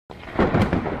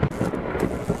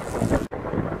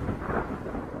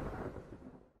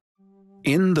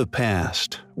In the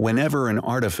past, whenever an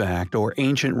artifact or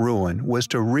ancient ruin was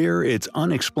to rear its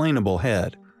unexplainable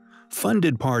head,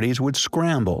 funded parties would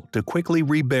scramble to quickly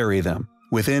rebury them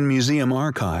within museum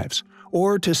archives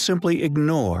or to simply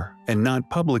ignore and not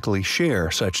publicly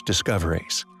share such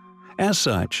discoveries. As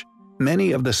such,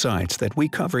 many of the sites that we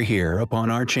cover here upon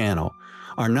our channel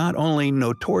are not only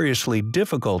notoriously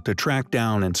difficult to track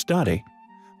down and study,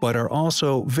 but are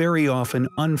also very often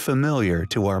unfamiliar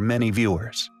to our many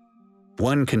viewers.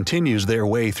 One continues their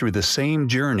way through the same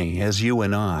journey as you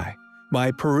and I,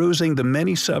 by perusing the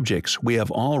many subjects we have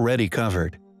already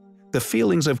covered. The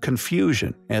feelings of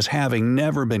confusion as having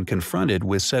never been confronted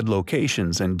with said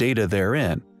locations and data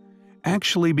therein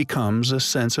actually becomes a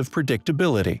sense of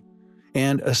predictability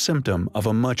and a symptom of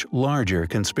a much larger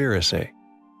conspiracy.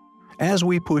 As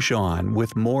we push on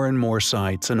with more and more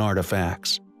sites and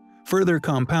artifacts, further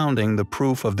compounding the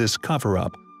proof of this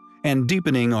cover-up and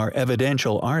deepening our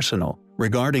evidential arsenal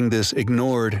regarding this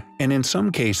ignored and in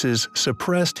some cases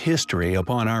suppressed history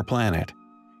upon our planet,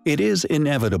 it is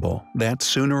inevitable that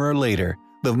sooner or later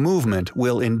the movement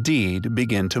will indeed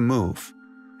begin to move.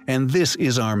 And this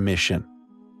is our mission.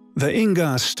 The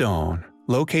Inga stone,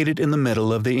 located in the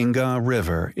middle of the Inga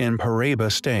River in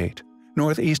Paraíba State,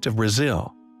 northeast of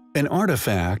Brazil, an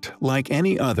artifact like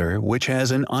any other which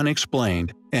has an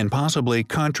unexplained and possibly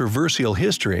controversial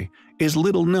history, is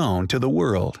little known to the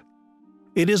world.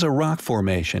 It is a rock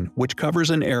formation which covers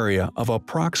an area of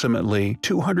approximately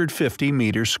 250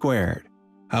 meters squared.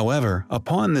 However,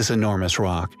 upon this enormous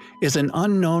rock is an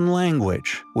unknown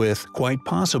language with quite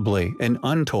possibly an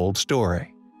untold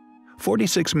story.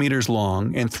 46 meters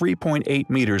long and 3.8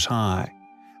 meters high,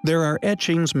 there are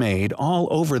etchings made all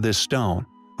over this stone,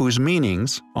 whose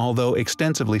meanings, although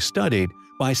extensively studied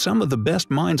by some of the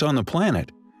best minds on the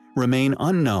planet, remain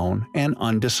unknown and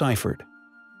undeciphered.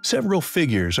 Several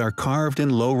figures are carved in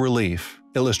low relief,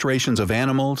 illustrations of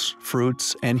animals,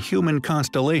 fruits, and human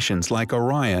constellations like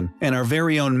Orion and our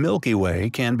very own Milky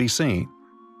Way can be seen.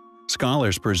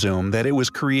 Scholars presume that it was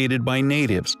created by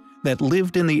natives that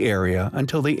lived in the area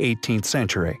until the 18th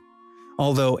century,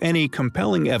 although any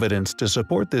compelling evidence to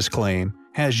support this claim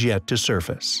has yet to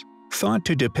surface. Thought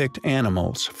to depict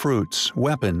animals, fruits,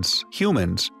 weapons,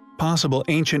 humans, possible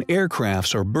ancient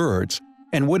aircrafts or birds,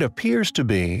 and what appears to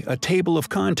be a table of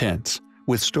contents,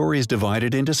 with stories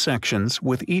divided into sections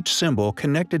with each symbol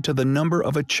connected to the number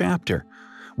of a chapter.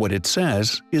 What it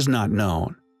says is not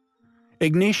known.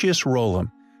 Ignatius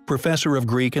Rollum, professor of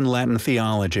Greek and Latin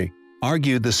theology,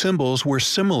 argued the symbols were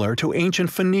similar to ancient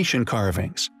Phoenician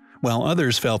carvings, while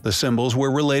others felt the symbols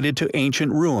were related to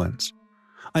ancient ruins.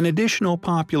 An additional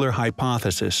popular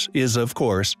hypothesis is, of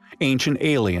course, ancient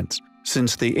aliens,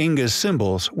 since the Inga's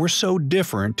symbols were so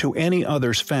different to any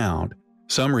others found.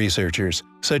 Some researchers,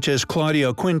 such as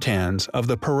Claudio Quintans of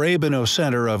the Paraibano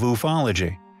Center of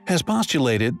Ufology, has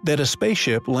postulated that a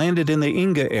spaceship landed in the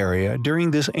Inga area during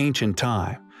this ancient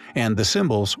time, and the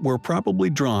symbols were probably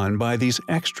drawn by these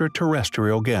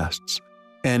extraterrestrial guests.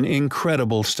 An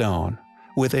incredible stone,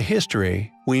 with a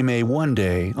history we may one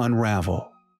day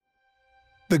unravel.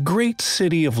 The great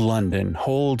city of London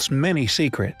holds many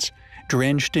secrets,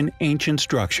 drenched in ancient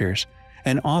structures,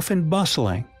 and often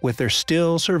bustling with their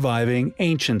still surviving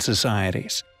ancient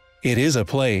societies. It is a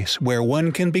place where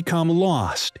one can become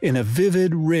lost in a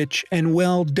vivid, rich, and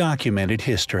well-documented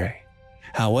history.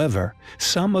 However,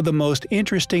 some of the most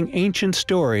interesting ancient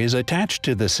stories attached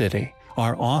to the city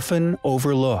are often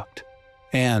overlooked,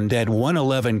 and at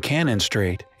 111 Cannon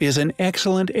Street is an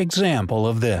excellent example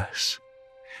of this.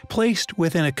 Placed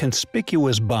within a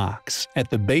conspicuous box at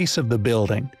the base of the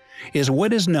building is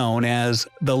what is known as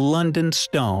the London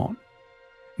Stone.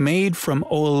 Made from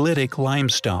oolitic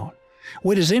limestone,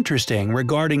 what is interesting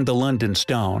regarding the London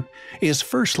Stone is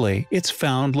firstly its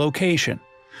found location,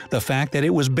 the fact that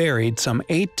it was buried some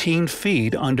 18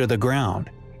 feet under the ground,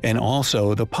 and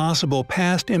also the possible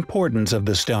past importance of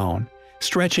the stone,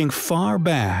 stretching far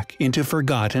back into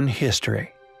forgotten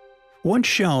history. Once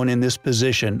shown in this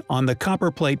position on the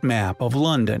copperplate map of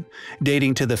London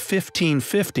dating to the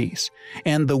 1550s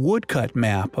and the woodcut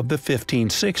map of the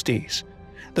 1560s,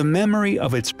 the memory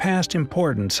of its past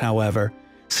importance, however,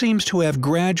 seems to have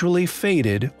gradually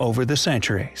faded over the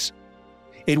centuries.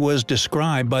 It was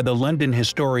described by the London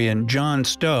historian John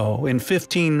Stowe in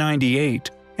 1598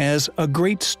 as a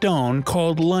great stone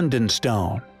called London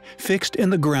Stone, fixed in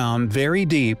the ground very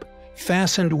deep,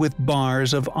 fastened with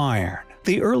bars of iron.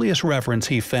 The earliest reference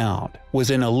he found was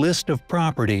in a list of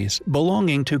properties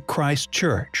belonging to Christ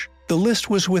Church. The list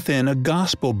was within a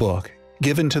gospel book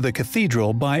given to the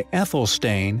cathedral by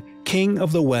Ethelstane, king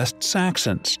of the West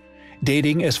Saxons,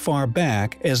 dating as far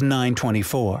back as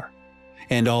 924.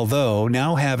 And although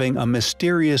now having a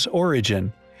mysterious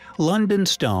origin, London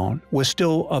Stone was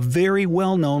still a very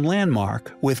well-known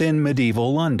landmark within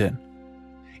medieval London.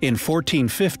 In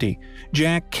 1450,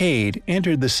 Jack Cade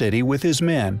entered the city with his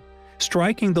men,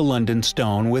 striking the London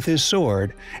Stone with his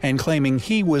sword and claiming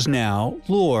he was now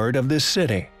lord of this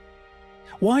city.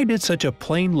 Why did such a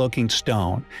plain-looking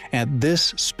stone at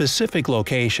this specific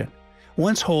location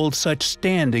once hold such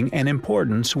standing and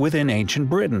importance within ancient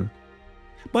Britain?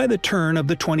 By the turn of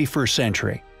the 21st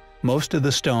century, most of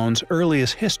the stone's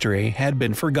earliest history had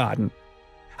been forgotten.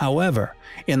 However,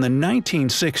 in the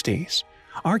 1960s,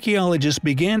 archaeologists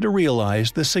began to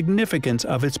realize the significance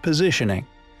of its positioning,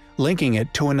 linking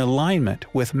it to an alignment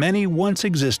with many once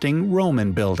existing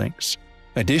Roman buildings.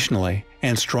 Additionally,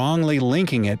 and strongly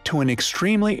linking it to an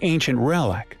extremely ancient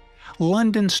relic,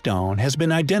 London Stone has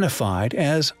been identified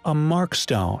as a mark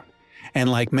stone, and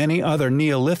like many other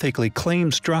Neolithically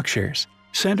claimed structures,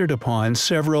 centered upon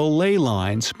several ley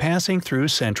lines passing through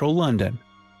central London,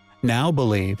 now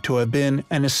believed to have been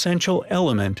an essential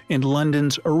element in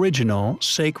London's original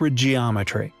sacred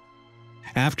geometry.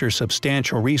 After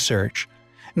substantial research,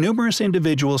 numerous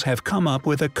individuals have come up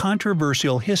with a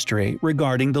controversial history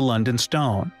regarding the London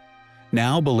Stone,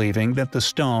 now believing that the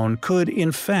stone could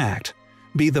in fact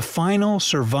be the final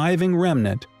surviving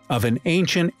remnant of an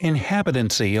ancient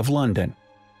inhabitancy of London,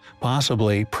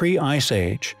 possibly pre-Ice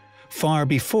Age, far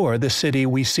before the city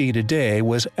we see today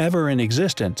was ever in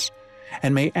existence,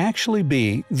 and may actually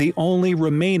be the only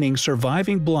remaining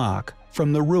surviving block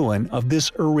from the ruin of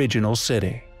this original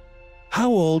city. How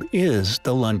old is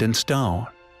the London Stone?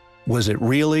 Was it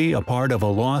really a part of a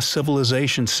lost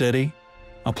civilization city,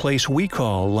 a place we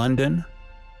call London?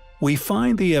 We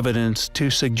find the evidence to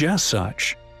suggest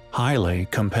such highly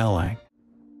compelling.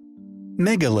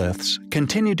 Megaliths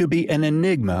continue to be an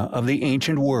enigma of the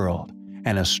ancient world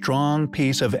and a strong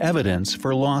piece of evidence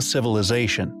for lost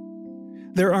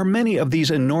civilization. There are many of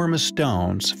these enormous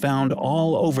stones found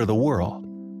all over the world.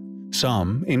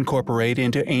 Some incorporate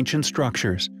into ancient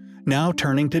structures, now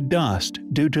turning to dust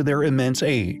due to their immense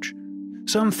age.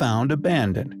 Some found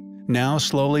abandoned, now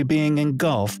slowly being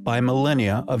engulfed by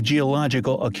millennia of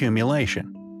geological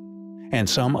accumulation. And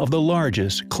some of the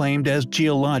largest claimed as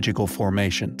geological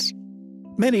formations.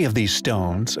 Many of these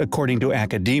stones, according to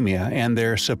academia and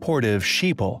their supportive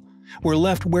sheeple, were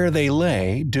left where they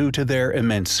lay due to their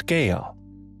immense scale.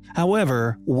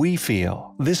 However, we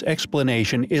feel this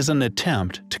explanation is an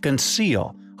attempt to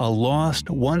conceal a lost,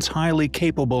 once highly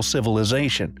capable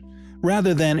civilization,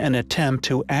 rather than an attempt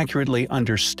to accurately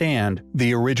understand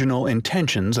the original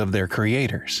intentions of their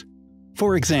creators.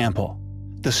 For example,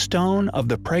 the stone of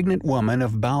the pregnant woman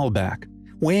of Baalbek,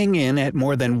 weighing in at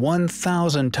more than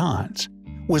 1,000 tons,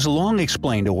 was long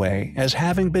explained away as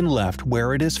having been left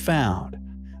where it is found,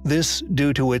 this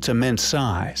due to its immense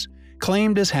size,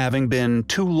 claimed as having been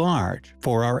too large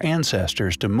for our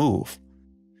ancestors to move.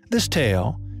 This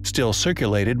tale, still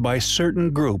circulated by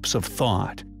certain groups of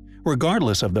thought,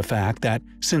 regardless of the fact that,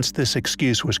 since this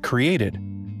excuse was created,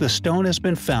 the stone has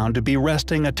been found to be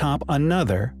resting atop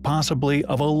another, possibly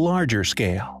of a larger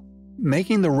scale,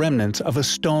 making the remnants of a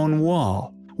stone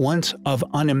wall, once of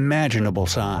unimaginable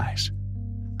size.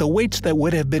 The weights that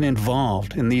would have been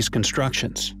involved in these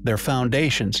constructions, their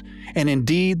foundations, and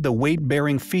indeed the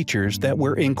weight-bearing features that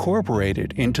were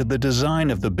incorporated into the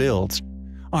design of the builds,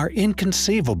 are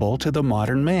inconceivable to the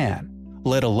modern man,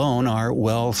 let alone our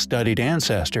well-studied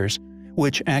ancestors,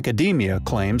 which academia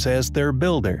claims as their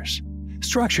builders.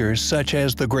 Structures such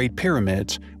as the Great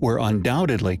Pyramids were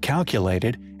undoubtedly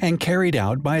calculated and carried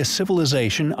out by a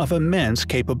civilization of immense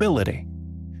capability.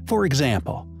 For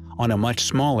example, on a much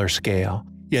smaller scale,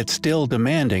 yet still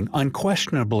demanding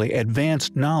unquestionably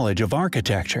advanced knowledge of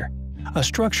architecture, a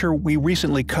structure we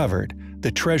recently covered,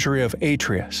 the Treasury of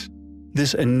Atreus.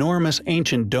 This enormous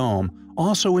ancient dome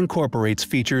also incorporates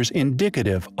features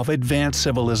indicative of advanced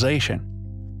civilization.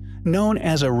 Known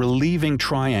as a relieving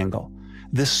triangle,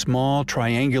 this small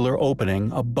triangular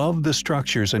opening above the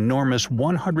structure's enormous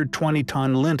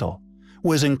 120-ton lintel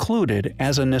was included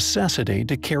as a necessity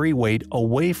to carry weight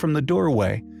away from the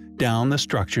doorway down the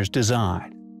structure's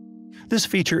design. This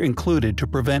feature included to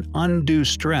prevent undue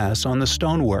stress on the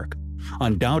stonework,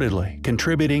 undoubtedly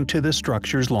contributing to the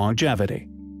structure's longevity.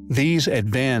 These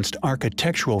advanced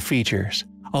architectural features,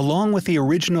 along with the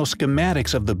original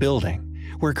schematics of the building,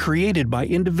 were created by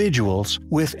individuals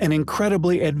with an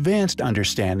incredibly advanced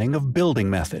understanding of building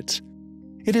methods.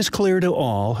 It is clear to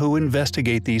all who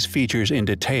investigate these features in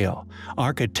detail,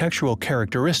 architectural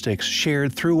characteristics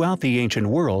shared throughout the ancient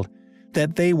world,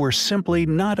 that they were simply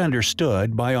not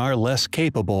understood by our less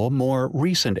capable, more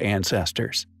recent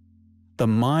ancestors. the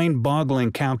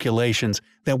mind-boggling calculations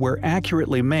that were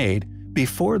accurately made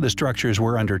before the structures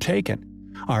were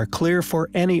undertaken, are clear for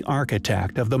any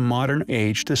architect of the modern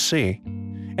age to see.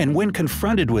 And when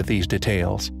confronted with these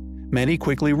details, many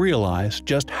quickly realize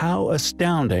just how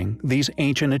astounding these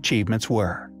ancient achievements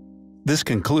were. This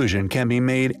conclusion can be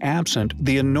made absent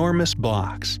the enormous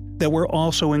blocks that were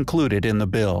also included in the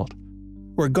build.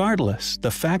 Regardless,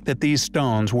 the fact that these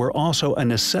stones were also a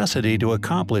necessity to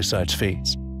accomplish such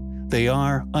feats, they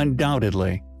are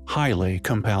undoubtedly highly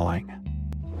compelling.